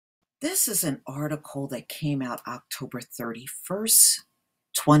This is an article that came out October 31st,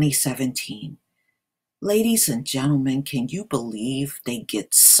 2017. Ladies and gentlemen, can you believe they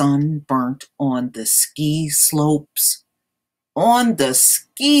get sunburnt on the ski slopes? On the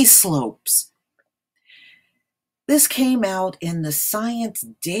ski slopes. This came out in the Science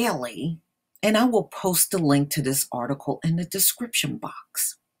Daily, and I will post a link to this article in the description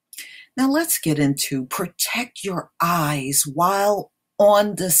box. Now let's get into protect your eyes while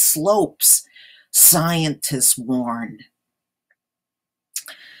on the slopes, scientists warn.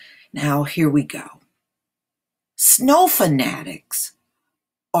 Now here we go. Snow fanatics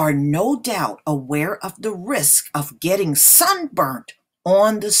are no doubt aware of the risk of getting sunburnt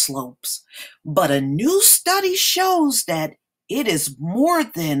on the slopes, but a new study shows that it is more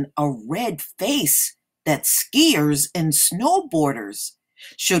than a red face that skiers and snowboarders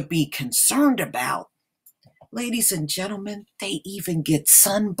should be concerned about. Ladies and gentlemen, they even get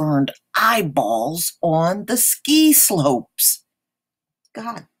sunburned eyeballs on the ski slopes.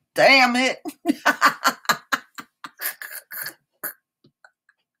 God damn it.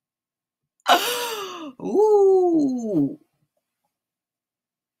 Ooh.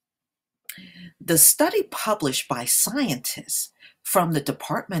 The study published by scientists from the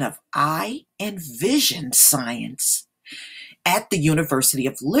Department of Eye and Vision Science at the University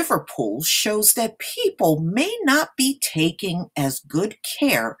of Liverpool shows that people may not be taking as good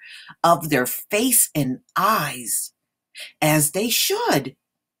care of their face and eyes as they should.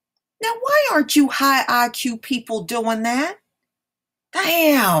 Now, why aren't you high IQ people doing that?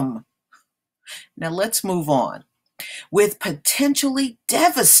 Damn. Now let's move on. With potentially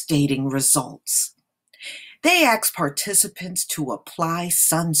devastating results. They asked participants to apply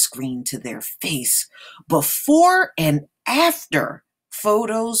sunscreen to their face before and after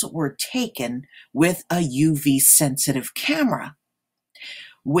photos were taken with a UV-sensitive camera,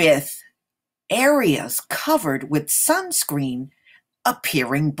 with areas covered with sunscreen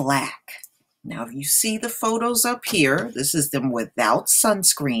appearing black. Now, if you see the photos up here, this is them without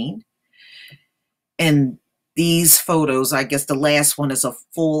sunscreen. And these photos, I guess the last one is a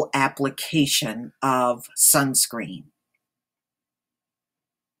full application of sunscreen.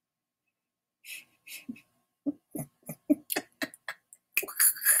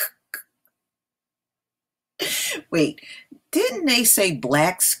 Wait, didn't they say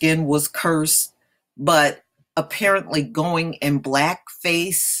black skin was cursed, but apparently going in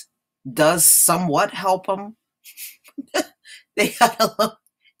blackface does somewhat help them? They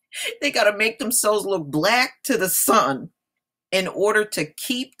gotta make themselves look black to the sun in order to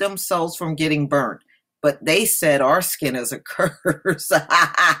keep themselves from getting burnt. But they said our skin is a curse.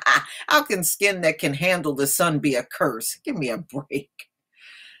 How can skin that can handle the sun be a curse? Give me a break.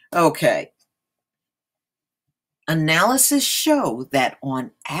 Okay. Analysis show that on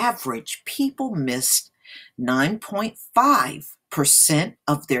average, people missed 9.5%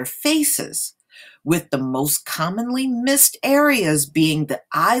 of their faces, with the most commonly missed areas being the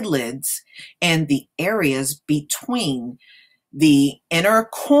eyelids and the areas between the inner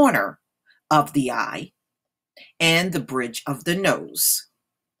corner of the eye and the bridge of the nose.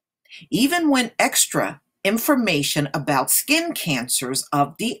 Even when extra information about skin cancers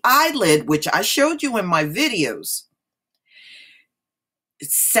of the eyelid, which I showed you in my videos,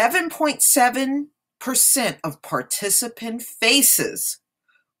 7.7% of participant faces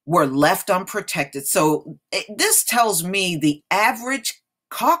were left unprotected. So this tells me the average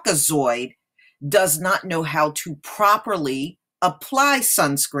Caucasoid does not know how to properly apply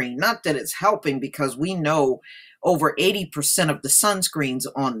sunscreen. Not that it's helping, because we know over 80% of the sunscreens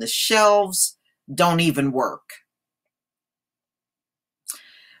on the shelves don't even work.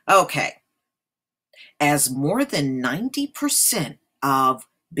 Okay. As more than 90% of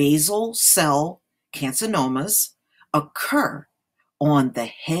basal cell carcinomas occur on the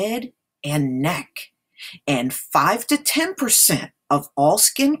head and neck, and 5 to 10% of all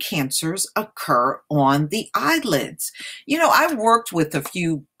skin cancers occur on the eyelids. You know, I worked with a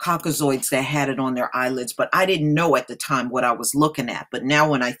few Caucasoids that had it on their eyelids, but I didn't know at the time what I was looking at. But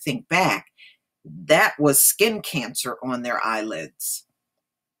now when I think back, that was skin cancer on their eyelids.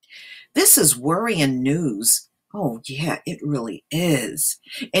 This is worrying news. Oh yeah, it really is,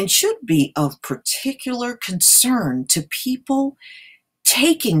 and should be of particular concern to people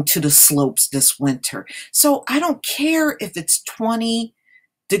taking to the slopes this winter. So I don't care if it's 20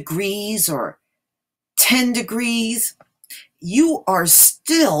 degrees or 10 degrees, you are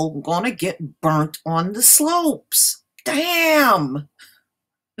still going to get burnt on the slopes. Damn!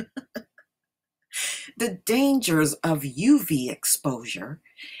 The dangers of UV exposure,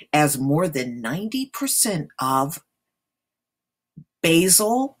 as more than 90% of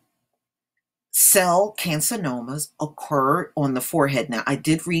basal cell carcinomas occur on the forehead. Now, I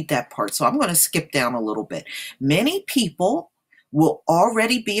did read that part, so I'm going to skip down a little bit. Many people will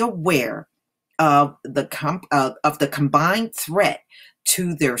already be aware of the combined threat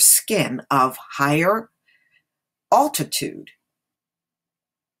to their skin of higher altitude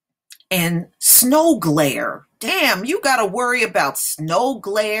and snow glare. Damn, you got to worry about snow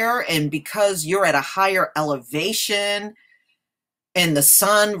glare, and because you're at a higher elevation and the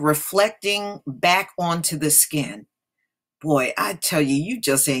sun reflecting back onto the skin. Boy, I tell you, you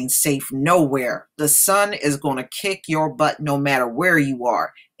just ain't safe nowhere. The sun is going to kick your butt no matter where you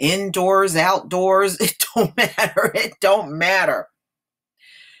are. Indoors, outdoors, it don't matter. It don't matter.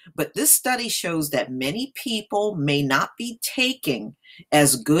 But this study shows that many people may not be taking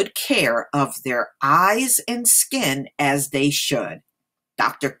as good care of their eyes and skin as they should.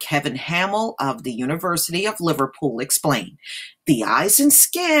 Dr. Kevin Hamill of the University of Liverpool explained, the eyes and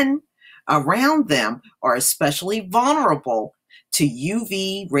skin around them are especially vulnerable to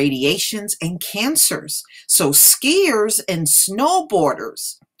UV radiations and cancers. So skiers and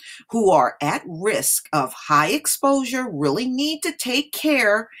snowboarders who are at risk of high exposure really need to take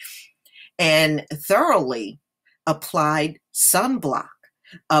care, and thoroughly applied sunblock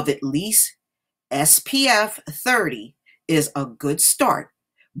of at least SPF 30 is a good start,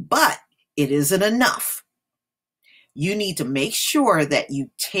 but it isn't enough. You need to make sure that you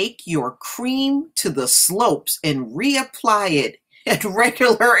take your cream to the slopes and reapply it at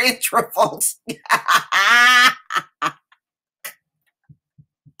regular intervals.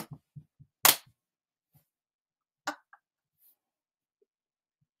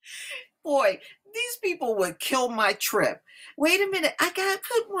 Boy, these people would kill my trip. Wait a minute, I gotta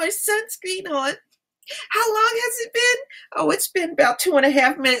put more sunscreen on. How long has it been? Oh, it's been about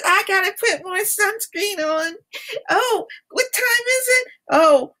 2.5 minutes. I gotta put more sunscreen on. Oh, what time is it?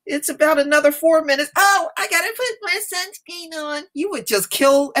 Oh, it's about another 4 minutes. Oh, I gotta put my sunscreen on. You would just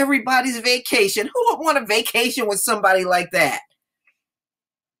kill everybody's vacation. Who would want a vacation with somebody like that?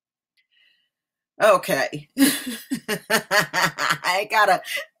 Okay. they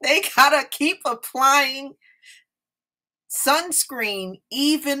gotta keep applying sunscreen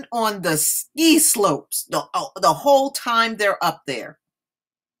even on the ski slopes the whole time they're up there.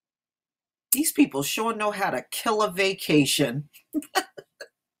 These people sure know how to kill a vacation.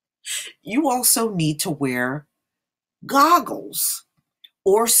 You also need to wear goggles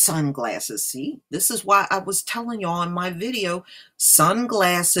or sunglasses. See, this is why I was telling y'all in my video,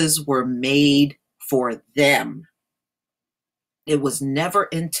 sunglasses were made for them. It was never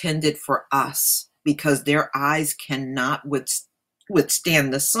intended for us because their eyes cannot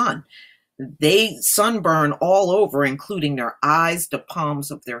withstand the sun. They sunburn all over, including their eyes, the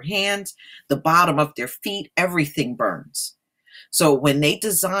palms of their hands, the bottom of their feet, everything burns. So when they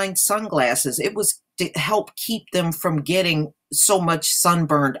designed sunglasses, it was to help keep them from getting so much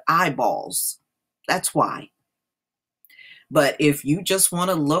sunburned eyeballs. That's why. But if you just want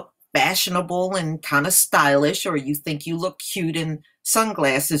to look fashionable and kind of stylish, or you think you look cute in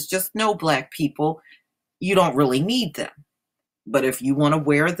sunglasses, just know, Black people, you don't really need them. But if you want to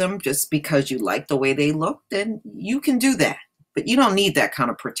wear them just because you like the way they look, then you can do that. But you don't need that kind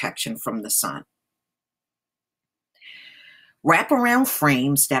of protection from the sun. Wraparound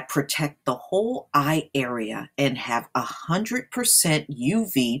frames that protect the whole eye area and have 100%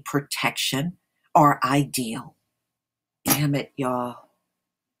 UV protection are ideal. Damn it, y'all.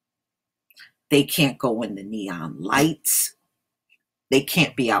 They can't go in the neon lights. They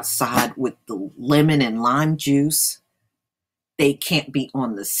can't be outside with the lemon and lime juice. They can't be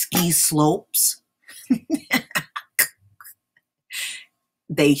on the ski slopes.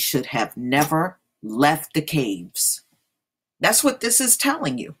 They should have never left the caves. That's what this is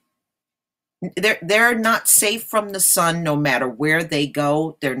telling you. They're not safe from the sun no matter where they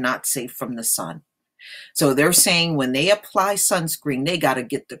go. They're not safe from the sun. So they're saying when they apply sunscreen, they got to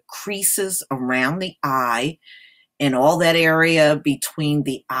get the creases around the eye and all that area between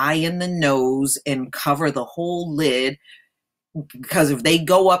the eye and the nose and cover the whole lid. Because if they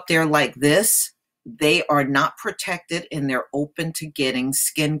go up there like this, they are not protected and they're open to getting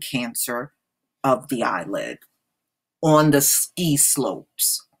skin cancer of the eyelid on the ski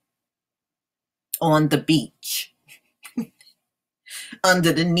slopes, on the beach,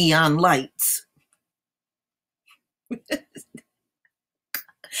 under the neon lights.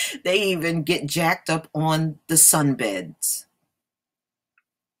 They even get jacked up on the sunbeds.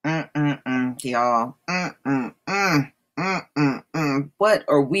 Y'all. What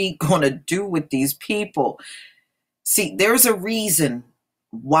are we going to do with these people? See, there's a reason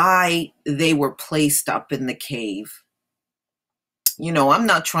why they were placed up in the cave. You know, I'm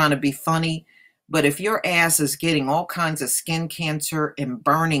not trying to be funny, But if your ass is getting all kinds of skin cancer and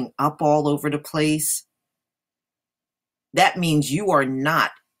burning up all over the place, that means you are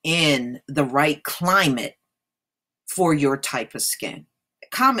not in the right climate for your type of skin.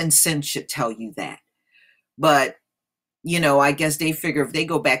 Common sense should tell you that. But, I guess they figure if they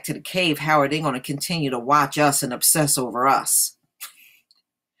go back to the cave, how are they going to continue to watch us and obsess over us?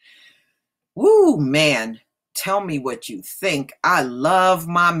 Woo, man. Tell me what you think. I love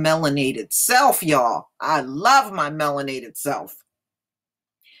my melanated self, y'all. I love my melanated self.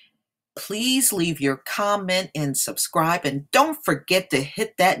 Please leave your comment and subscribe, and don't forget to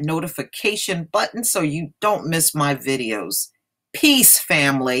hit that notification button so you don't miss my videos. Peace,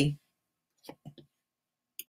 family.